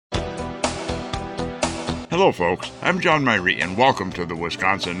Hello folks, I'm John Myrie and welcome to the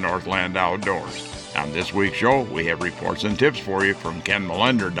Wisconsin Northland Outdoors. On this week's show, we have reports and tips for you from Ken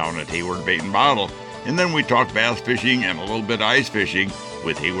Melender down at Hayward Bait and Bottle, and then we talk bass fishing and a little bit of ice fishing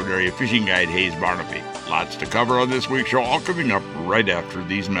with Hayward Area Fishing Guide Hayes Barnaby. Lots to cover on this week's show, all coming up right after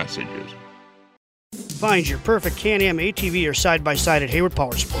these messages. Find your perfect Can-Am ATV or side-by-side at Hayward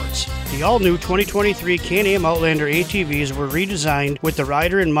Power Sports. The all-new 2023 Can-Am Outlander ATVs were redesigned with the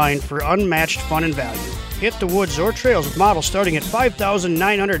rider in mind for unmatched fun and value. Hit the woods or trails with models starting at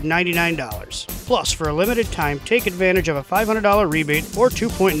 $5,999. Plus, for a limited time, take advantage of a $500 rebate or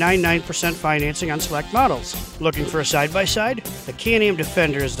 2.99% financing on select models. Looking for a side-by-side? The Can-Am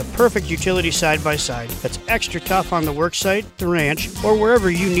Defender is the perfect utility side-by-side that's extra tough on the worksite, the ranch, or wherever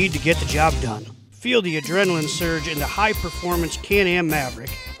you need to get the job done. Feel the adrenaline surge in the high-performance Can-Am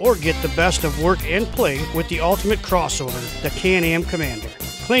Maverick, or get the best of work and play with the ultimate crossover, the Can-Am Commander.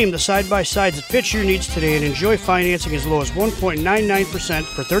 Claim the side-by-sides that fit your needs today and enjoy financing as low as 1.99%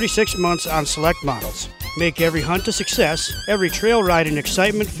 for 36 months on select models. Make every hunt a success, every trail ride an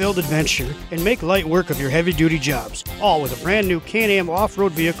excitement-filled adventure, and make light work of your heavy-duty jobs. All with a brand-new Can-Am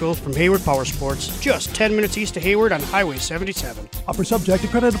off-road vehicle from Hayward Power Sports, just 10 minutes east of Hayward on Highway 77. Offer subject to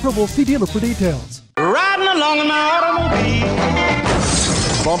credit approval. See dealer for details. Riding along in my automobile.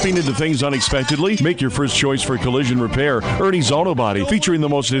 Bumping into things unexpectedly? Make your first choice for collision repair. Ernie's Auto Body, featuring the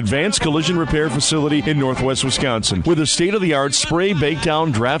most advanced collision repair facility in Northwest Wisconsin. With a state-of-the-art spray, bake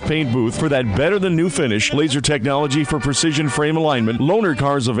down, draft paint booth for that better-than-new finish, laser technology for precision frame alignment, loaner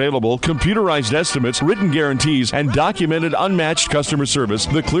cars available, computerized estimates, written guarantees, and documented unmatched customer service,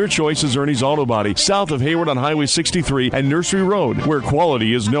 the clear choice is Ernie's Auto Body, south of Hayward on Highway 63 and Nursery Road, where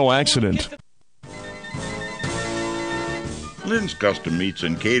quality is no accident. Lynn's Custom Meats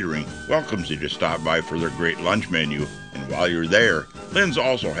and Catering welcomes you to stop by for their great lunch menu, and while you're there, Lynn's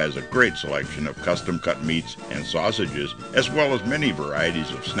also has a great selection of custom-cut meats and sausages, as well as many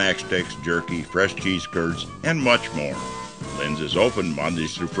varieties of snack sticks, jerky, fresh cheese curds, and much more. Lynn's is open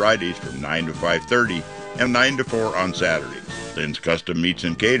Mondays through Fridays from 9 to 5:30 and 9 to 4 on Saturdays. Lynn's Custom Meats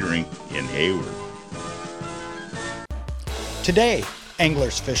and Catering in Hayward. Today,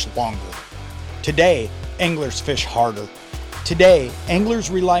 anglers fish longer. Today, anglers fish harder. Today,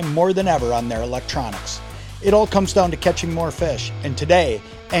 anglers rely more than ever on their electronics. It all comes down to catching more fish, and today,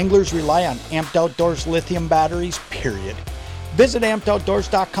 anglers rely on Amped Outdoors lithium batteries, period. Visit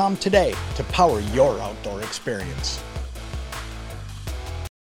ampedoutdoors.com today to power your outdoor experience.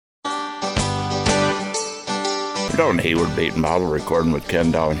 We're down in Hayward Bait and Bottle recording with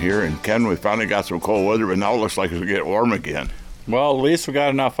Ken down here, and Ken, we finally got some cold weather, but now it looks like it's going to get warm again. Well, at least we got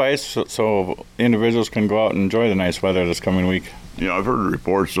enough ice so individuals can go out and enjoy the nice weather this coming week. You know, I've heard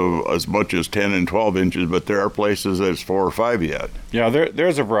reports of as much as 10 and 12 inches, but there are places that's 4 or 5 yet. Yeah,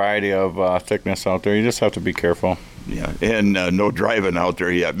 there's a variety of thickness out there. You just have to be careful. Yeah, and no driving out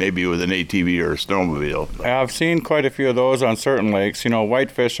there yet, maybe with an ATV or a snowmobile. I've seen quite a few of those on certain lakes. You know,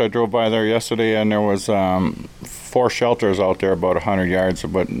 Whitefish, I drove by there yesterday, and there was 4 shelters out there about 100 yards,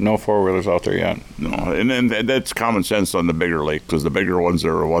 but no four-wheelers out there yet. No, and then that's common sense on the bigger lake, because the bigger ones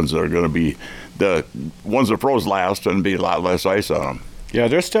are the ones that are going to be the ones that froze last and be a lot less ice on them. Yeah,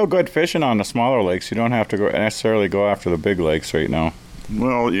 there's still good fishing on the smaller lakes. You don't have to necessarily go after the big lakes right now.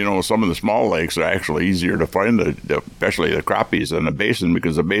 Well, you know, some of the small lakes are actually easier to find, especially the crappies than the basin,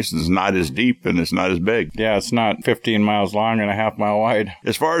 because the basin's not as deep and it's not as big. Yeah, it's not 15 miles long and a half mile wide.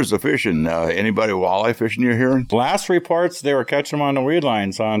 As far as the fishing, anybody walleye fishing you're hearing? Last reports, they were catching them on the weed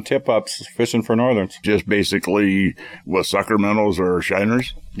lines on tip-ups, fishing for northerns. Just basically with sucker minnows or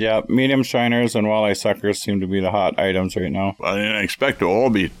shiners? Yeah, medium shiners and walleye suckers seem to be the hot items right now. I expect it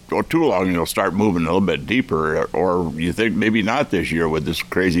won't be too long and it'll start moving a little bit deeper, or you think maybe not this year with this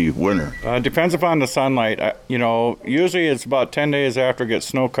crazy winter? Depends upon the sunlight. Usually it's about 10 days after it gets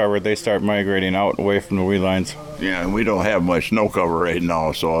snow covered, they start migrating out away from the weed lines. Yeah, and we don't have much snow cover right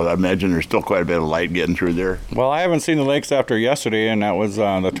now, so I imagine there's still quite a bit of light getting through there. Well, I haven't seen the lakes after yesterday, and that was the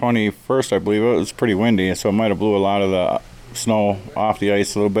 21st, I believe. It was pretty windy, so it might have blew a lot of the snow off the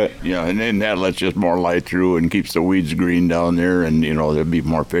ice a little bit. Yeah, and then that lets just more light through and keeps the weeds green down there, and there'll be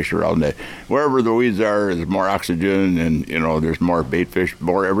more fish around there. Wherever the weeds are, there's more oxygen, and there's more bait fish,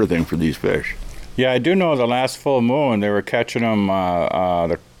 more everything for these fish. Yeah, I do know the last full moon they were catching them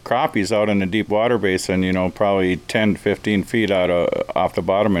the crappies out in the deep water basin, probably 10 to 15 feet off the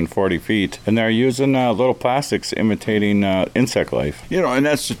bottom and 40 feet. And they're using little plastics imitating insect life. And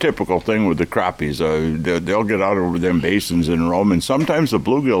that's the typical thing with the crappies. They'll get out over them basins and roam, and sometimes the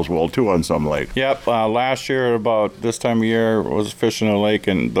bluegills will too on some lake. Yep, last year about this time of year I was fishing a lake,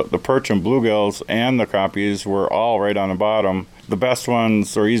 and the perch and bluegills and the crappies were all right on the bottom. the best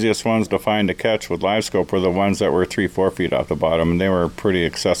ones or easiest ones to find to catch with live scope were the ones that were 3-4 feet off the bottom, and they were pretty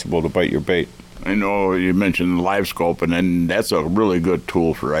accessible to bite your bait. I know you mentioned live scope, and then that's a really good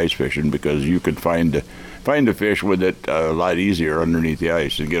tool for ice fishing because you could find a fish with it a lot easier underneath the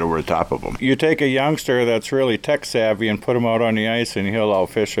ice and get over the top of them. You take a youngster that's really tech savvy and put him out on the ice, and he'll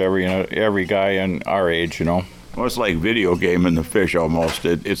outfish every guy in our age, you know. Well, it's like video gaming the fish almost.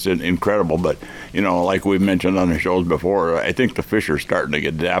 It's incredible, but, you know, like we mentioned on the shows before, I think the fish are starting to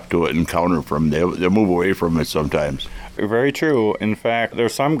adapt to it and counter from it. They'll move away from it sometimes. Very true. In fact,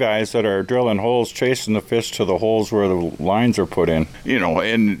 there's some guys that are drilling holes, chasing the fish to the holes where the lines are put in. You know,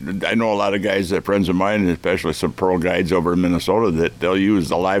 and I know a lot of guys, that friends of mine, especially some pro guides over in Minnesota, that they'll use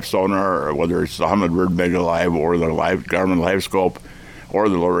the live sonar, or whether it's the Humminbird Mega Live or the Garmin Live Scope, or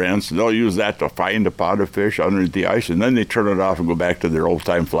the Lowrance. They'll use that to find a pot of fish underneath the ice, and then they turn it off and go back to their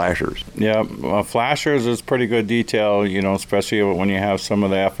old-time flashers. Yeah, flashers is pretty good detail, you know, especially when you have some of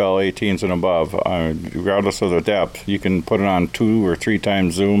the FL18s and above. Regardless of the depth, you can put it on 2 or 3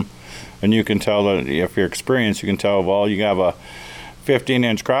 times zoom, and you can tell that if you're experienced, you can tell, well, you have a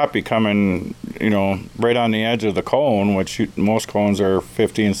 15-inch crappie coming, you know, right on the edge of the cone, which most cones are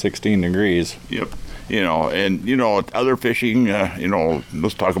 15, 16 degrees. Yep. You know, and, you know, other fishing, you know,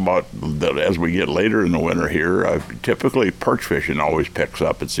 let's talk about that as we get later in the winter here. Typically, perch fishing always picks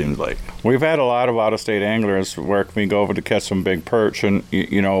up, it seems like. We've had a lot of out-of-state anglers where we go over to catch some big perch, and,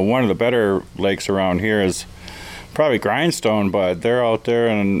 you know, one of the better lakes around here is probably Grindstone, but they're out there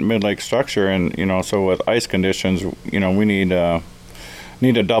in mid-lake structure, and, you know, so with ice conditions, you know, we need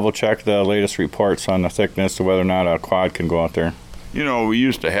to double-check the latest reports on the thickness of whether or not a quad can go out there. You know, we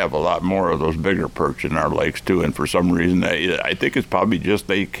used to have a lot more of those bigger perch in our lakes, too, and for some reason, I think it's probably just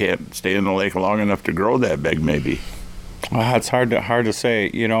they can't stay in the lake long enough to grow that big, maybe. Well, it's hard to say.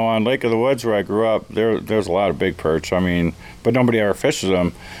 You know, on Lake of the Woods where I grew up, there's a lot of big perch. I mean, but nobody ever fishes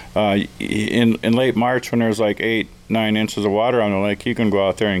them. In late March, when there's like 8-9 inches of water on the lake, you can go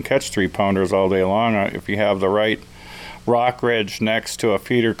out there and catch 3-pounders all day long if you have the right rock ridge next to a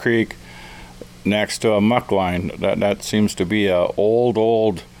feeder creek, next to a muck line. That seems to be a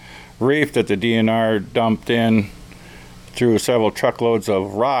old reef that the DNR dumped in through several truckloads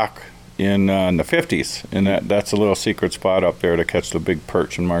of rock in the 50s, and that's a little secret spot up there to catch the big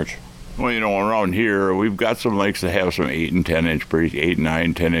perch in March. Well, you know, around here we've got some lakes that have some 8 and 10 inch perch, 8,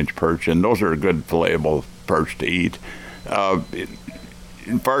 9, 10 inch perch, and those are good filletable perch to eat.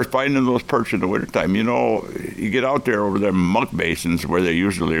 As far as finding those perch in the wintertime, you know, you get out there over them muck basins where they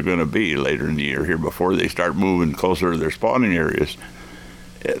usually are going to be later in the year here before they start moving closer to their spawning areas.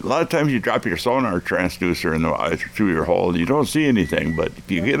 A lot of times you drop your sonar transducer through your hole and you don't see anything, but if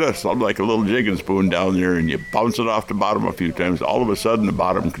you get something like a little jigging spoon down there and you bounce it off the bottom a few times, all of a sudden the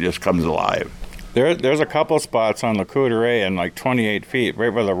bottom just comes alive. There's a couple spots on the Coudray in like 28 feet,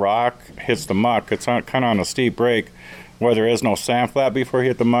 right where the rock hits the muck. It's kind of on a steep break, where there is no sand flat before you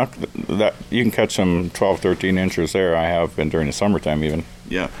hit the muck. That you can catch some 12, 13 inches there. I have been during the summertime even.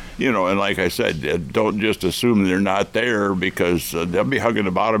 Yeah, you know, and like I said, don't just assume they're not there because they'll be hugging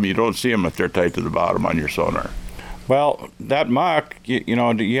the bottom. You don't see them if they're tight to the bottom on your sonar. Well, that muck, you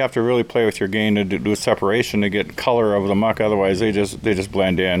know, you have to really play with your gain to do separation to get color of the muck. Otherwise, they just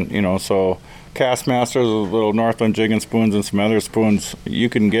blend in, you know. So Castmasters, little Northland jigging spoons and some other spoons, you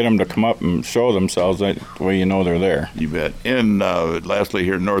can get them to come up and show themselves. That way you know they're there. You bet. And lastly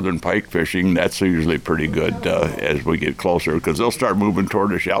here, northern pike fishing, that's usually pretty good as we get closer because they'll start moving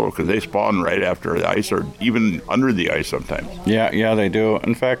toward the shallow because they spawn right after the ice or even under the ice sometimes. Yeah, they do.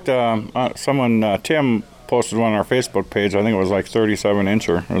 In fact, Tim posted one on our Facebook page. I think it was like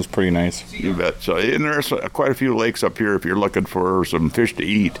 37-incher. It was pretty nice. You bet. So, and there's quite a few lakes up here if you're looking for some fish to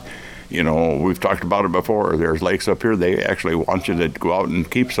eat. You know, we've talked about it before. There's lakes up here. They actually want you to go out and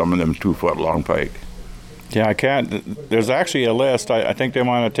keep some of them 2-foot-long pike. Yeah, I can't. There's actually a list. I think they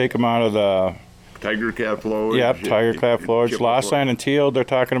want to take them out of the Tiger Cat Flowage. Yep, Tiger Cat Flowage. Lost Sand and Teal, they're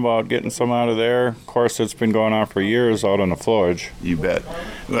talking about getting some out of there. Of course, it's been going on for years out on the flowage. You bet.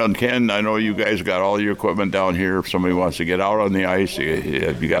 Well, Ken, I know you guys got all your equipment down here. If somebody wants to get out on the ice,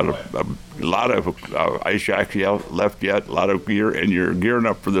 you got a lot of ice shacks left yet, a lot of gear, and you're gearing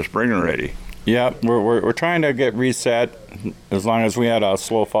up for the spring already. Yeah, we're trying to get reset. As long as we had a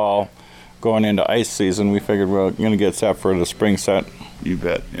slow fall going into ice season, we figured we're going to get set for the spring set. You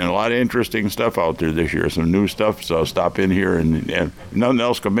bet. And a lot of interesting stuff out there this year, some new stuff, so stop in here and nothing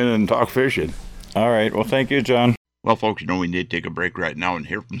else, come in and talk fishing. All right. Well, thank you, John. Well, folks, you know we need to take a break right now and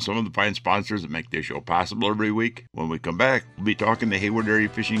hear from some of the fine sponsors that make this show possible every week. When we come back, we'll be talking to Hayward Area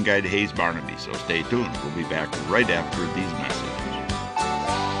Fishing Guide Hayes Barnaby, so stay tuned. We'll be back right after these messages.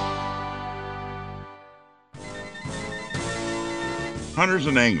 Hunters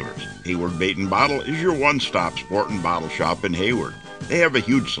and anglers, Hayward Bait and Bottle is your one-stop sport and bottle shop in Hayward. They have a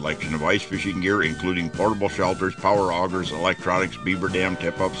huge selection of ice fishing gear, including portable shelters, power augers, electronics, beaver dam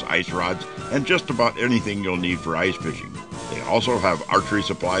tip-ups, ice rods, and just about anything you'll need for ice fishing. They also have archery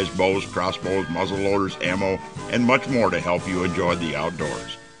supplies, bows, crossbows, muzzle loaders, ammo, and much more to help you enjoy the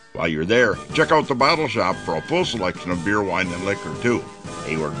outdoors. While you're there, check out the bottle shop for a full selection of beer, wine, and liquor, too.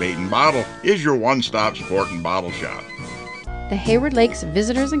 Hayward Bait and Bottle is your one-stop sport and bottle shop. The Hayward Lakes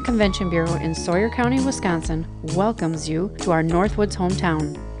Visitors and Convention Bureau in Sawyer County, Wisconsin welcomes you to our Northwoods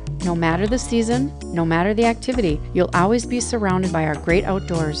hometown. No matter the season, no matter the activity, you'll always be surrounded by our great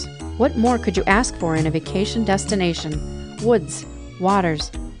outdoors. What more could you ask for in a vacation destination? Woods,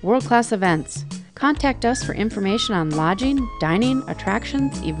 waters, world-class events. Contact us for information on lodging, dining,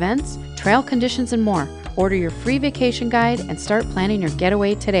 attractions, events, trail conditions, and more. Order your free vacation guide and start planning your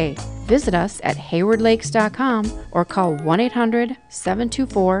getaway today. Visit us at haywardlakes.com or call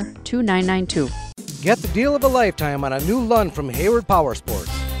 1-800-724-2992. Get the deal of a lifetime on a new Lund from Hayward Power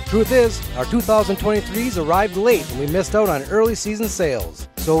Sports. Truth is, our 2023s arrived late and we missed out on early season sales.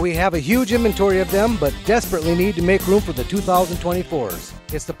 So we have a huge inventory of them, but desperately need to make room for the 2024s.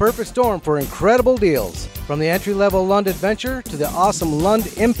 It's the perfect storm for incredible deals, from the entry-level Lund Adventure to the awesome Lund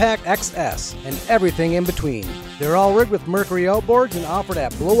Impact XS and everything in between. They're all rigged with Mercury outboards and offered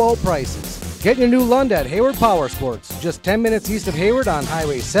at blowout prices. Get your new Lund at Hayward Power Sports, just 10 minutes east of Hayward on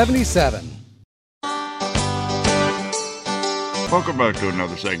Highway 77. Welcome back to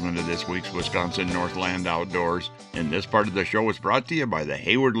another segment of this week's Wisconsin Northland Outdoors. And this part of the show is brought to you by the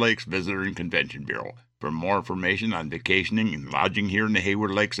Hayward Lakes Visitor and Convention Bureau. For more information on vacationing and lodging here in the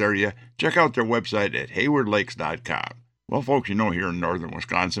Hayward Lakes area, check out their website at haywardlakes.com. Well, folks, you know, here in northern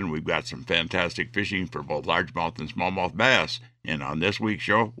Wisconsin, we've got some fantastic fishing for both largemouth and smallmouth bass. And on this week's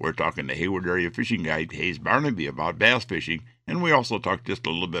show, we're talking to Hayward Area Fishing Guide Hayes Barnaby about bass fishing, and we also talked just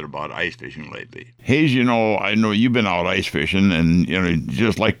a little bit about ice fishing lately. Hayes, you know, I know you've been out ice fishing, and, you know,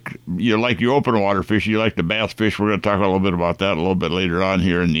 just like your open water fish, you like the bass fish. We're going to talk a little bit about that a little bit later on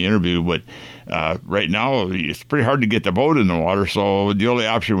here in the interview, but right now, it's pretty hard to get the boat in the water, so the only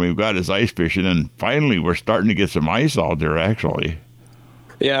option we've got is ice fishing, and finally, we're starting to get some ice out there, actually.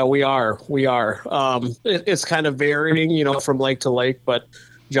 Yeah, we are. It's kind of varying, you know, from lake to lake, but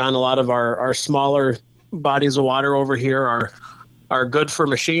John, a lot of our smaller bodies of water over here are good for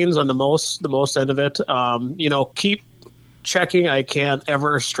machines on the most end of it. You know, keep checking. I can't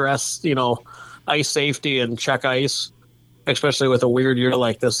ever stress, you know, ice safety and check ice, especially with a weird year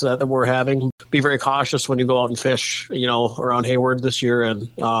like this that we're having. Be very cautious when you go out and fish, you know, around Hayward this year, and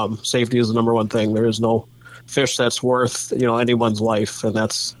safety is the number one thing. There is no fish that's worth, you know, anyone's life, and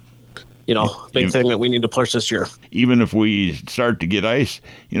that's, you know, big thing that we need to push this year. Even if we start to get ice,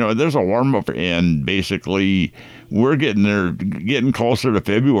 you know, there's a warm up, and basically we're getting closer to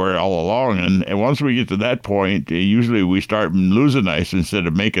February all along, and once we get to that point, usually we start losing ice instead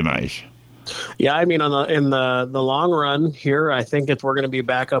of making ice. Yeah, I mean, in the long run here, I think we're going to be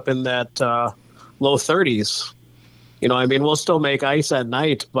back up in that low 30s. You know, I mean, we'll still make ice at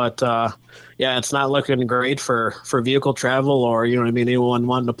night, but yeah, it's not looking great for vehicle travel, or, you know what I mean, anyone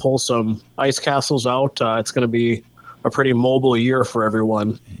wanting to pull some ice castles out. It's going to be a pretty mobile year for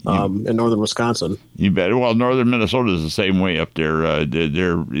everyone in northern Wisconsin. You bet. Well, northern Minnesota is the same way up there.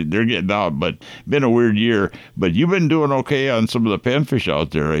 They're getting out, but been a weird year. But you've been doing okay on some of the panfish out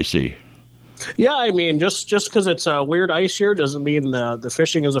there, I see. Yeah, I mean, just because it's a weird ice year doesn't mean the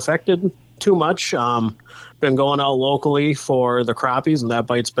fishing is affected too much. Been going out locally for the crappies, and that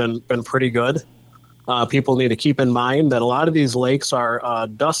bite's been pretty good. People need to keep in mind that a lot of these lakes are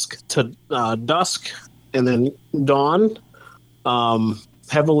dusk to dusk and then dawn,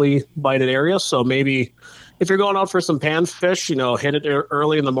 heavily bited areas. So maybe if you're going out for some panfish, you know, hit it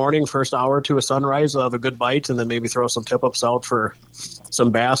early in the morning, first hour to a sunrise, have a good bite, and then maybe throw some tip-ups out for some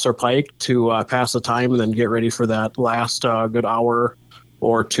bass or pike to pass the time, and then get ready for that last good hour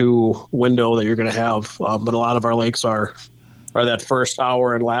or two window that you're going to have. But a lot of our lakes are that first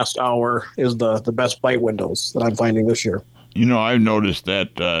hour and last hour is the best bite windows that I'm finding this year. You know, I've noticed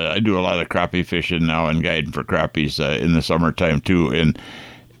that I do a lot of crappie fishing now and guiding for crappies in the summertime too. And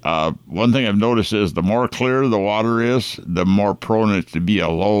one thing I've noticed is the more clear the water is, the more prone it's to be a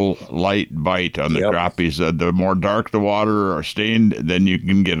low, light bite on the crappies. The more dark the water or stained, then you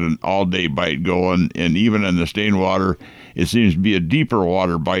can get an all-day bite going. And even in the stained water, it seems to be a deeper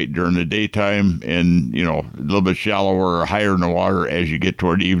water bite during the daytime, and, you know, a little bit shallower or higher in the water as you get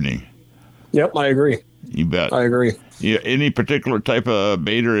toward evening. Yep, I agree. You bet. I agree. Yeah, any particular type of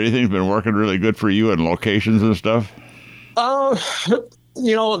bait or anything's been working really good for you in locations and stuff?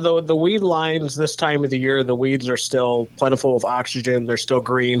 The weed lines this time of the year, the weeds are still plentiful of oxygen. They're still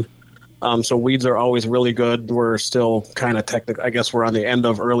green. So weeds are always really good. We're still kind of technical. I guess we're on the end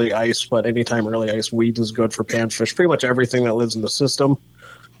of early ice, but anytime early ice, weeds is good for panfish. Pretty much everything that lives in the system.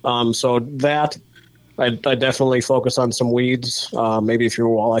 So that I definitely focus on some weeds. Maybe if you're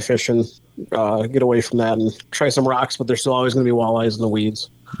walleye fishing, get away from that and try some rocks, but there's still always going to be walleyes in the weeds.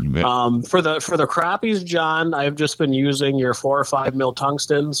 For the crappies, John, I've just been using your 4 or 5 mil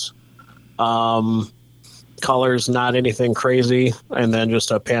tungstens. Colors, not anything crazy, and then just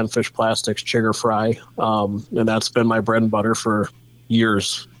a Panfish Plastics Chigger fry. And that's been my bread and butter for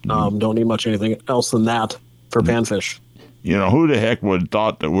years. Don't need much anything else than that for panfish. Who the heck would have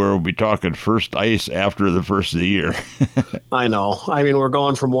thought that we'll be talking first ice after the first of the year? I know. I mean, we're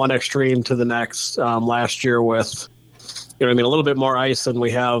going from one extreme to the next. Last year with, a little bit more ice than we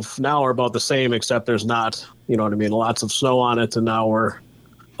have now, are about the same, except there's not, lots of snow on it, and now we're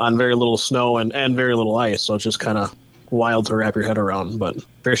on very little snow and very little ice. So it's just kind of wild to wrap your head around, but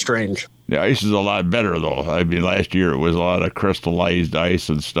very strange. The ice is a lot better, though. I mean, last year it was a lot of crystallized ice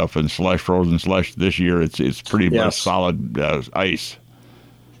and stuff and frozen slush. This year it's pretty much solid ice.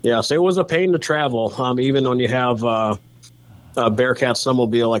 Yes, it was a pain to travel, even when you have a Bearcat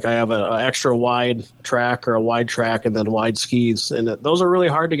snowmobile. Like I have an extra wide track or a wide track and then wide skis. And those are really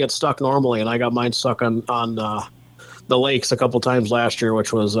hard to get stuck normally, and I got mine stuck on the lakes a couple times last year,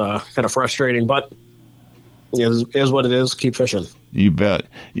 which was kind of frustrating, but is what it is. Keep fishing. You bet.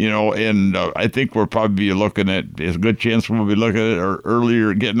 And I think we'll probably be looking at, there's a good chance we'll be looking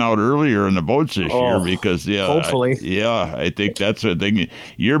at getting out earlier in the boats this year because, hopefully. I think that's the thing.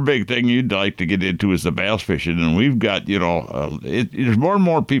 Your big thing you'd like to get into is the bass fishing. And we've got, there's more and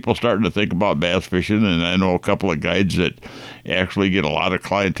more people starting to think about bass fishing. And I know a couple of guides that actually get a lot of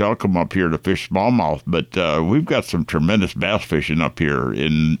clientele come up here to fish smallmouth. But we've got some tremendous bass fishing up here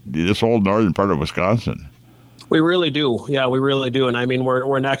in this whole northern part of Wisconsin. We really do. Yeah, we really do. And I mean,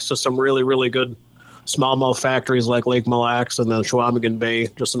 we're next to some really, really good smallmouth factories like Lake Mille Lacs and then Chequamegon Bay,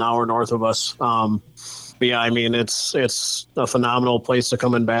 just an hour north of us. But yeah, I mean, it's a phenomenal place to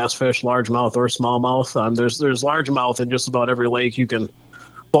come and bass fish, largemouth or smallmouth. There's largemouth in just about every lake you can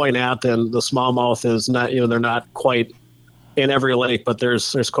point at, and the smallmouth is not, they're not quite in every lake, but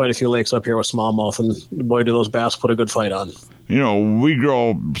there's quite a few lakes up here with smallmouth, and boy, do those bass put a good fight on. We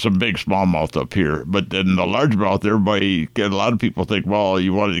grow some big smallmouth up here, but then the largemouth, a lot of people think, well,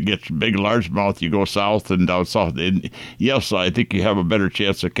 you wanted to get some big largemouth, you go south and down south. And yes, I think you have a better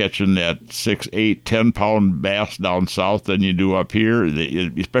chance of catching that 6, 8, 10-pound bass down south than you do up here,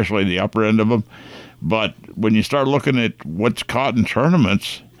 especially the upper end of them. But when you start looking at what's caught in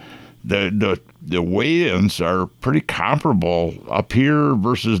tournaments, the weigh-ins are pretty comparable up here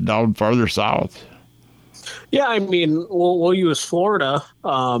versus down farther south. Yeah, I mean, we'll use Florida.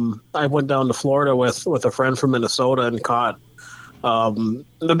 I went down to Florida with a friend from Minnesota and caught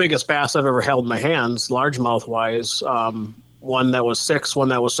the biggest bass I've ever held in my hands, largemouth-wise. One that was 6, one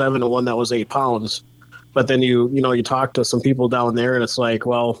that was 7, and one that was 8 pounds. But then you talk to some people down there, and it's like,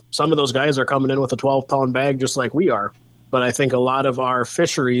 well, some of those guys are coming in with a 12-pound bag just like we are. But I think a lot of our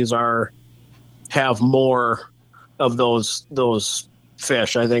fisheries have more of those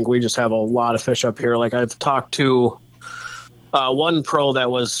fish. I think we just have a lot of fish up here. Like I've talked to one pro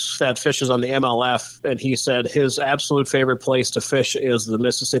that fishes on the MLF, and he said his absolute favorite place to fish is the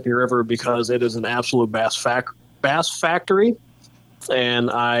Mississippi River because it is an absolute bass factory. And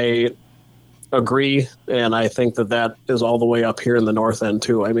I agree, and I think that is all the way up here in the north end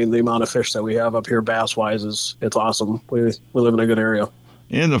too. I mean, the amount of fish that we have up here bass-wise it's awesome. We live in a good area.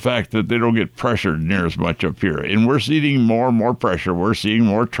 And the fact that they don't get pressured near as much up here. And we're seeing more and more pressure. We're seeing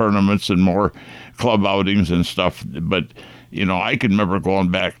more tournaments and more club outings and stuff. But, I can remember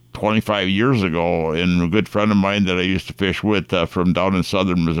going back 25 years ago, and a good friend of mine that I used to fish with from down in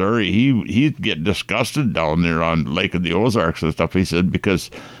southern Missouri, he'd get disgusted down there on Lake of the Ozarks and stuff, he said,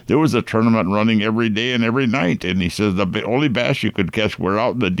 because there was a tournament running every day and every night. And he says the only bass you could catch were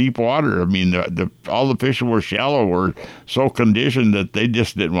out in the deep water. I mean, all the fish were shallow, were so conditioned that they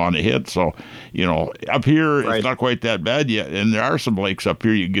just didn't want to hit. So, up here, right, it's not quite that bad yet. And there are some lakes up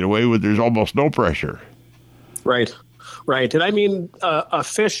here you can get away with. There's almost no pressure. Right. Right. And I mean, a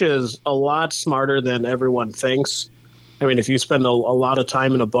fish is a lot smarter than everyone thinks. I mean, if you spend a lot of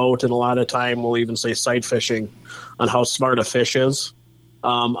time in a boat and a lot of time, we'll even say sight fishing on how smart a fish is,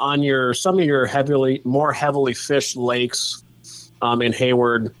 on some of your more heavily fished lakes in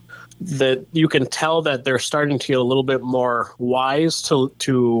Hayward, that you can tell that they're starting to get a little bit more wise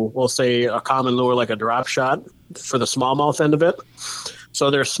to we'll say, a common lure like a drop shot for the smallmouth end of it. So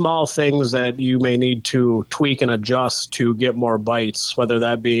there's small things that you may need to tweak and adjust to get more bites, whether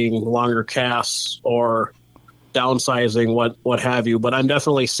that being longer casts or downsizing, what have you. But I'm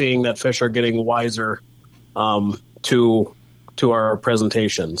definitely seeing that fish are getting wiser to our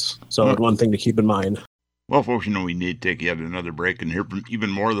presentations. So one thing to keep in mind. Well, folks, we need to take yet another break and hear from even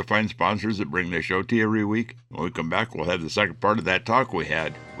more of the fine sponsors that bring their show to you every week. When we come back, we'll have the second part of that talk we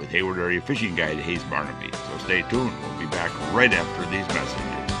had with Hayward Area Fishing Guide Hayes Barnaby. So stay tuned. We'll be back right after these messages.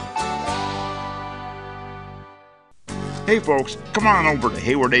 Hey folks, come on over to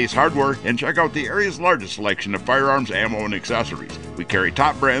Hayward Ace Hardware and check out the area's largest selection of firearms, ammo, and accessories. We carry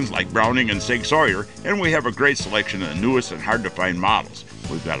top brands like Browning and Sig Sauer, and we have a great selection of the newest and hard-to-find models.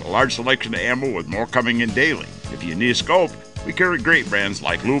 We've got a large selection of ammo with more coming in daily. If you need a scope, we carry great brands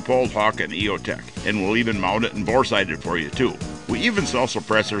like Leupold, Hawk, and EOTech, and we'll even mount it and bore-sight it for you too. We even sell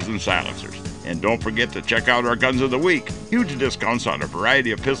suppressors and silencers. And don't forget to check out our Guns of the Week. Huge discounts on a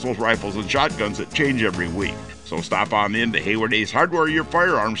variety of pistols, rifles, and shotguns that change every week. So stop on in to Hayward Ace Hardware, your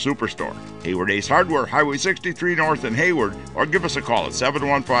firearms superstore. Hayward Ace Hardware, Highway 63 North in Hayward, or give us a call at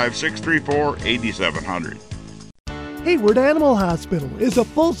 715-634-8700. Hayward Animal Hospital is a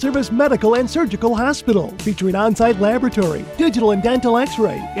full-service medical and surgical hospital featuring on-site laboratory, digital and dental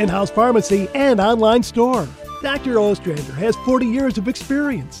x-ray, in-house pharmacy, and online store. Dr. Ostrander has 40 years of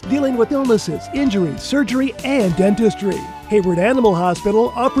experience dealing with illnesses, injuries, surgery, and dentistry. Hayward Animal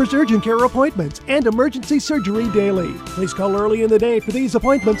Hospital offers urgent care appointments and emergency surgery daily. Please call early in the day for these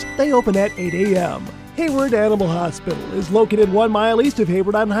appointments. They open at 8 a.m. Hayward Animal Hospital is located 1 mile east of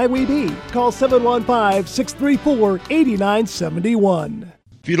Hayward on Highway B. Call 715-634-8971.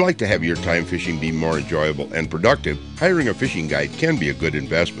 If you'd like to have your time fishing be more enjoyable and productive, hiring a fishing guide can be a good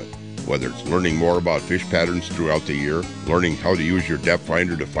investment. Whether it's learning more about fish patterns throughout the year, learning how to use your depth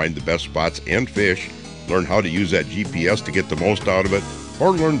finder to find the best spots and fish, learn how to use that GPS to get the most out of it, or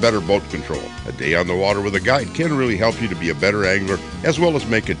learn better boat control. A day on the water with a guide can really help you to be a better angler, as well as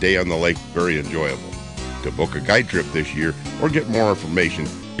make a day on the lake very enjoyable. To book a guide trip this year or get more information,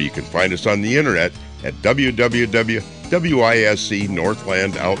 you can find us on the internet at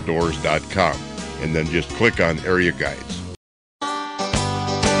www.wiscnorthlandoutdoors.com, and then just click on Area Guides.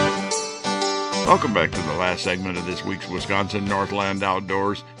 Welcome back to the last segment of this week's Wisconsin Northland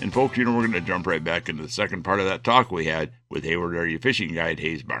Outdoors. And folks, we're going to jump right back into the second part of that talk we had with Hayward Area Fishing Guide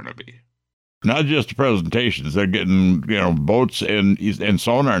Hayes Barnaby. Not just the presentations, they're getting, boats and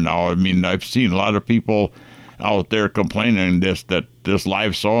sonar now. I mean, I've seen a lot of people out there complaining that this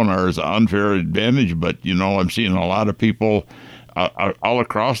live sonar is an unfair advantage, but, I'm seeing a lot of people all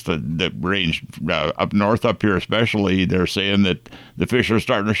across the range, up north, up here especially, they're saying that the fish are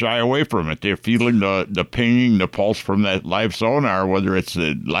starting to shy away from it. They're feeling the pinging, the pulse from that live sonar, whether it's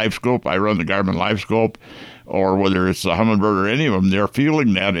the live scope, I run the Garmin live scope, or whether it's the Humminbird or any of them, they're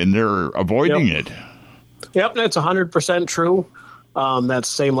feeling that and they're avoiding it. Yep, that's 100% true. That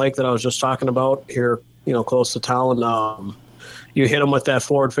same lake that I was just talking about here, close to town, you hit them with that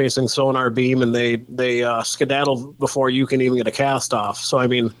forward-facing sonar beam, and they skedaddle before you can even get a cast off. So, I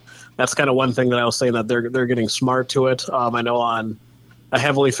mean, that's kind of one thing that I was saying, that they're getting smart to it. I know on a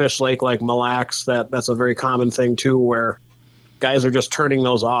heavily fished lake like Mille Lacs, that's a very common thing too, where guys are just turning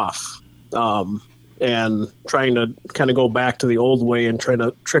those off and trying to kind of go back to the old way and trying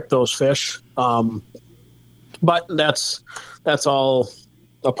to trick those fish. But that's all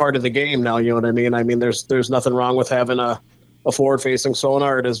a part of the game now. You know what I mean? I mean, there's nothing wrong with having a forward-facing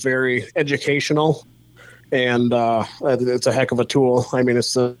sonar. It is very educational, and it's a heck of a tool. I mean,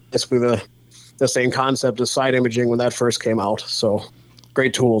 it's basically the same concept as side imaging when that first came out. So,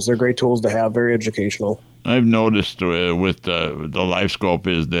 great tools. They're great tools to have. Very educational. I've noticed with the live scope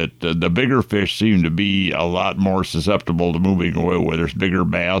is that the bigger fish seem to be a lot more susceptible to moving away, whether it's bigger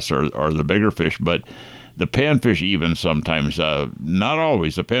bass or the bigger fish, but the panfish even sometimes, not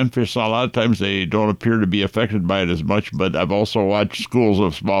always. The panfish, a lot of times, they don't appear to be affected by it as much, but I've also watched schools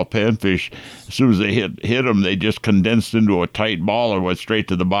of small panfish. As soon as they hit them, they just condensed into a tight ball and went straight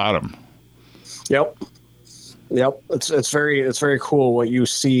to the bottom. Yep. It's very cool what you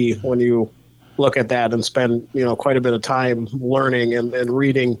see when you look at that and spend quite a bit of time learning and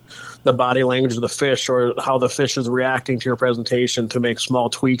reading the body language of the fish, or how the fish is reacting to your presentation, to make small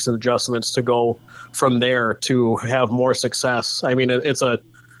tweaks and adjustments to go from there to have more success. I mean, it's a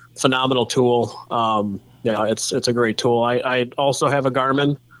phenomenal tool. It's a great tool. I also have a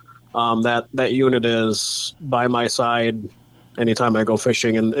Garmin. That unit is by my side anytime I go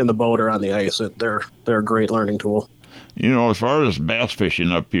fishing in the boat or on the ice. They're a great learning tool. As far as bass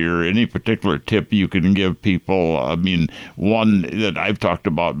fishing up here, any particular tip you can give people? I mean, one that I've talked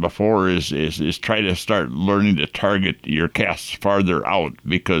about before is try to start learning to target your casts farther out,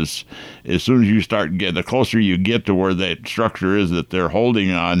 because as soon as you start the closer you get to where that structure is that they're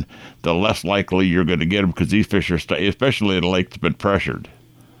holding on, the less likely you're going to get them, because these fish are, especially at a lake that's been pressured.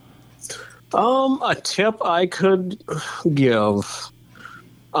 A tip I could give,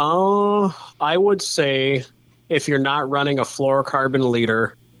 I would say, if you're not running a fluorocarbon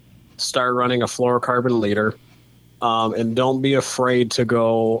leader, start running a fluorocarbon leader, and don't be afraid to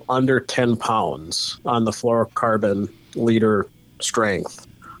go under 10 pounds on the fluorocarbon leader strength.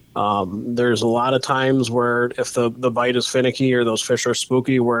 There's a lot of times where if the bite is finicky or those fish are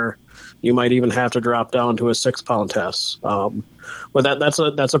spooky, where you might even have to drop down to a 6-pound test. But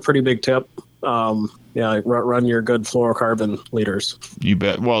that's a pretty big tip. Run your good fluorocarbon leaders. You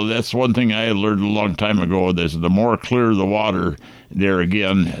bet. Well, that's one thing I learned a long time ago, is the more clear the water, there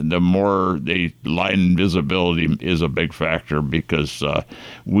again, the more the line visibility is a big factor, because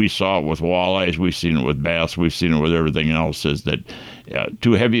we saw it with walleyes, we've seen it with bass, we've seen it with everything else, is that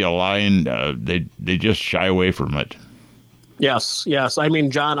too heavy a line, they just shy away from it. Yes. I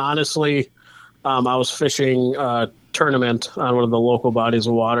mean, John, honestly, I was fishing tournament on one of the local bodies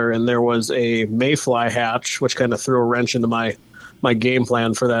of water, and there was a mayfly hatch, which kind of threw a wrench into my game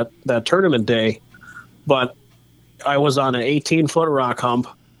plan for that tournament day. But I was on an 18-foot rock hump.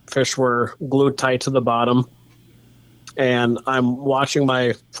 Fish were glued tight to the bottom, and I'm watching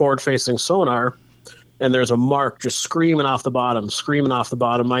my forward-facing sonar, and there's a mark just screaming off the bottom.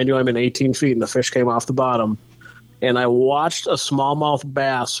 Mind you, I'm in 18 feet, and the fish came off the bottom. And I watched a smallmouth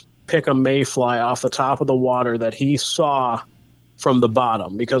bass pick a mayfly off the top of the water that he saw from the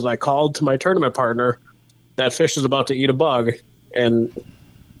bottom, because I called to my tournament partner, that fish is about to eat a bug, and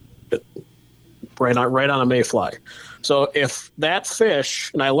right on a mayfly. So if that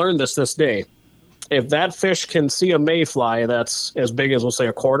fish, and I learned this day, if that fish can see a mayfly that's as big as, we'll say,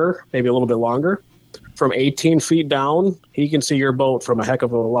 a quarter, maybe a little bit longer, from 18 feet down, he can see your boat from a heck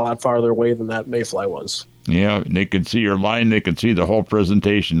of a lot farther away than that mayfly was. Yeah, they can see your line. They can see the whole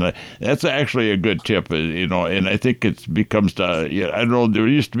presentation. That's actually a good tip, and I think it becomes, I don't know, there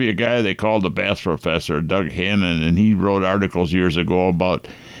used to be a guy they called the bass professor, Doug Hannon, and he wrote articles years ago about,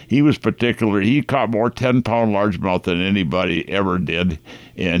 he caught more 10-pound largemouth than anybody ever did,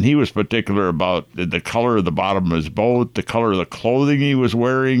 and he was particular about the color of the bottom of his boat, the color of the clothing he was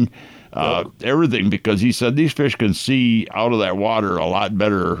wearing, everything, because he said these fish can see out of that water a lot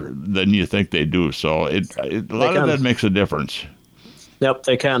better than you think they do. So a lot of that makes a difference. Yep,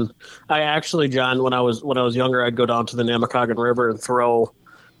 they can. I actually, John, when I was younger, I'd go down to the Namakagon River and throw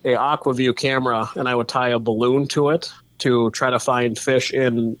a AquaView camera, and I would tie a balloon to it to try to find fish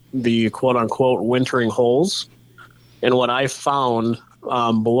in the quote unquote wintering holes. And what I found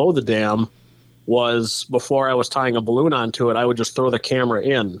below the dam was, before I was tying a balloon onto it, I would just throw the camera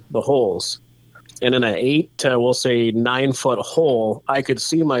in the holes. And in an 8 to, we'll say, 9-foot hole, I could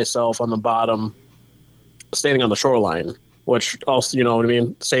see myself on the bottom standing on the shoreline, which also, you know what I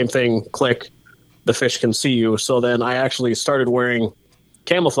mean? Same thing, click, the fish can see you. So then I actually started wearing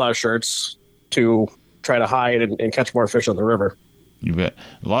camouflage shirts to try to hide and catch more fish on the river. You bet.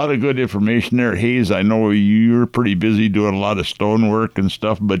 A lot of good information there, Hayes. I know you're pretty busy doing a lot of stonework and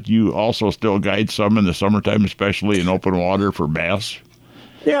stuff, but you also still guide some in the summertime, especially in open water for bass.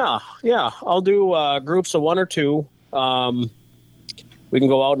 Yeah. I'll do groups of 1 or 2. We can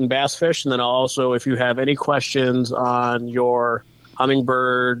go out and bass fish, and then also, if you have any questions on your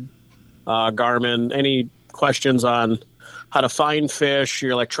Humminbird, Garmin, any questions on how to find fish,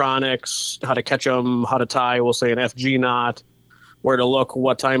 your electronics, how to catch them, how to tie, we'll say, an FG knot, where to look,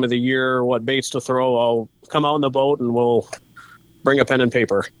 what time of the year, what baits to throw, I'll come out in the boat and we'll bring a pen and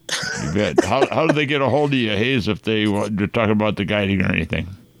paper. You bet. How do they get a hold of you, Hayes, if they want to talk about the guiding or anything?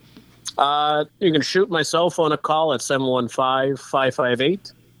 You can shoot my cell phone a call at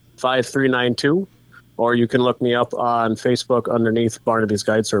 715-558-5392, or you can look me up on Facebook underneath Barnaby's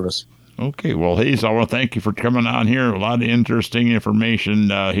Guide Service. Okay, well, Hayes, I want to thank you for coming on here. A lot of interesting information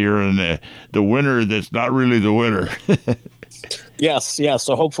here in the winter that's not really the winter. Yes.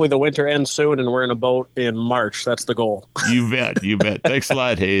 So hopefully the winter ends soon and we're in a boat in March. That's the goal. You bet. Thanks a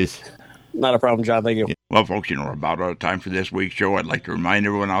lot, Hayes. Not a problem, John. Thank you. Well, folks, we're about out of time for this week's show. I'd like to remind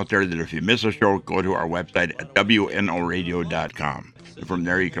everyone out there that if you miss a show, go to our website at wnoradio.com. And from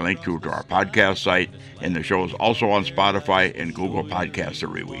there, you can link to our podcast site, and the show is also on Spotify and Google Podcasts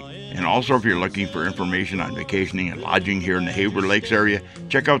every week. And also, if you're looking for information on vacationing and lodging here in the Hayward Lakes area,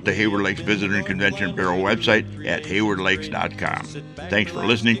 check out the Hayward Lakes Visitor and Convention Bureau website at haywardlakes.com. Thanks for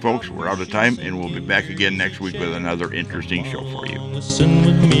listening, folks. We're out of time, and we'll be back again next week with another interesting show for you. Listen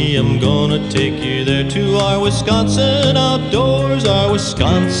with me, I'm gonna take you there to our Wisconsin outdoors, our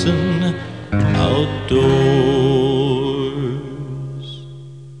Wisconsin outdoors.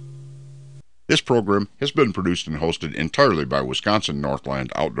 This program has been produced and hosted entirely by Wisconsin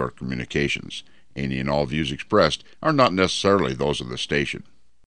Northland Outdoor Communications. Any and all views expressed are not necessarily those of the station.